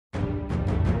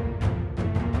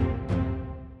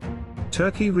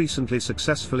Turkey recently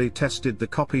successfully tested the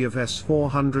copy of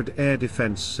S-400 air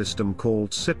defense system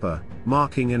called SIPER,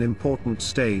 marking an important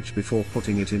stage before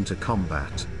putting it into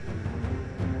combat.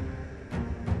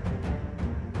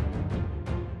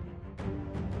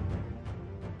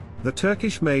 The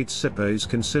Turkish-made SIPER is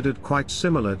considered quite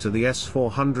similar to the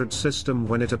S-400 system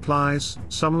when it applies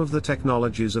some of the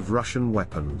technologies of Russian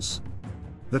weapons.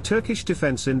 The Turkish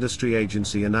Defense Industry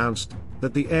Agency announced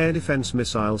that the air defense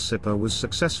missile SIPER was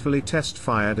successfully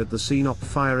test-fired at the Sinop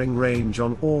firing range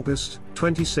on August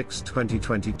 26,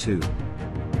 2022.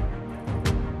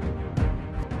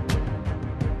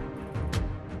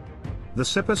 The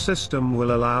SIPER system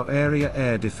will allow area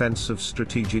air defense of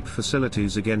strategic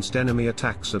facilities against enemy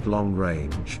attacks at long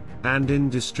range, and in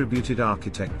distributed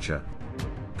architecture.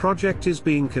 Project is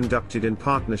being conducted in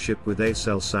partnership with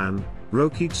Aselsan,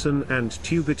 Roketsan and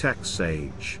TÜBİTAK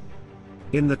SAGE.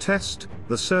 In the test,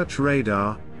 the Search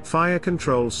Radar, Fire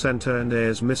Control Center and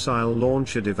AIRS missile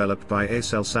launcher developed by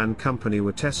Aselsan company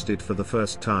were tested for the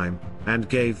first time, and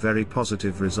gave very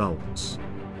positive results.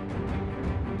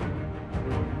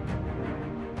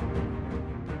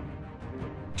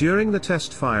 During the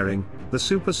test firing, the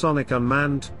supersonic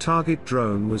unmanned target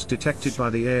drone was detected by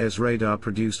the AIRS radar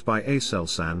produced by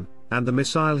Aselsan, and the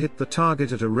missile hit the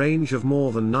target at a range of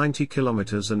more than 90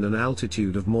 kilometers and an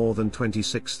altitude of more than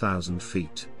 26,000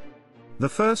 feet. The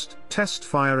first test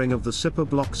firing of the SIPER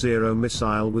Block 0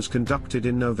 missile was conducted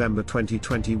in November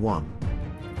 2021.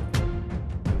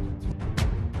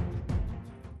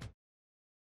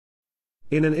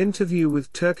 In an interview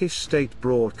with Turkish state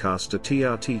broadcaster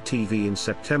TRT TV in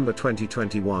September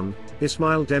 2021,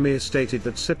 Ismail Demir stated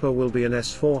that SIPER will be an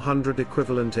S-400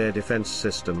 equivalent air defense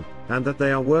system, and that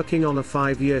they are working on a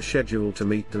 5-year schedule to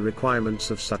meet the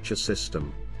requirements of such a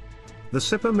system. The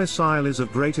SIPER missile is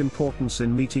of great importance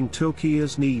in meeting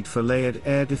Turkey's need for layered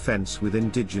air defense with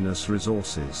indigenous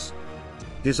resources.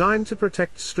 Designed to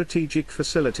protect strategic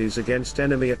facilities against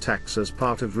enemy attacks as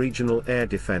part of regional air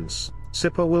defense,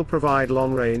 SIPER will provide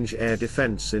long-range air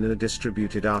defense in a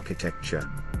distributed architecture.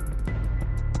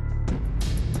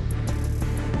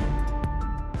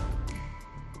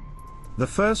 The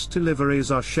first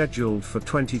deliveries are scheduled for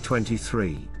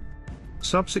 2023.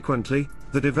 Subsequently,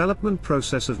 the development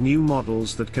process of new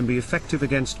models that can be effective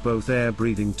against both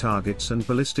air-breathing targets and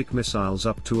ballistic missiles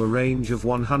up to a range of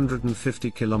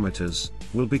 150 kilometers,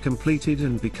 will be completed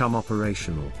and become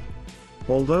operational.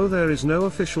 Although there is no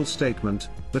official statement,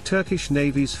 the Turkish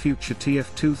Navy's future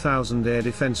TF-2000 air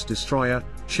defense destroyer,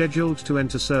 scheduled to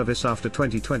enter service after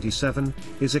 2027,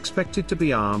 is expected to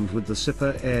be armed with the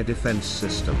SIPER air defense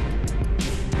system.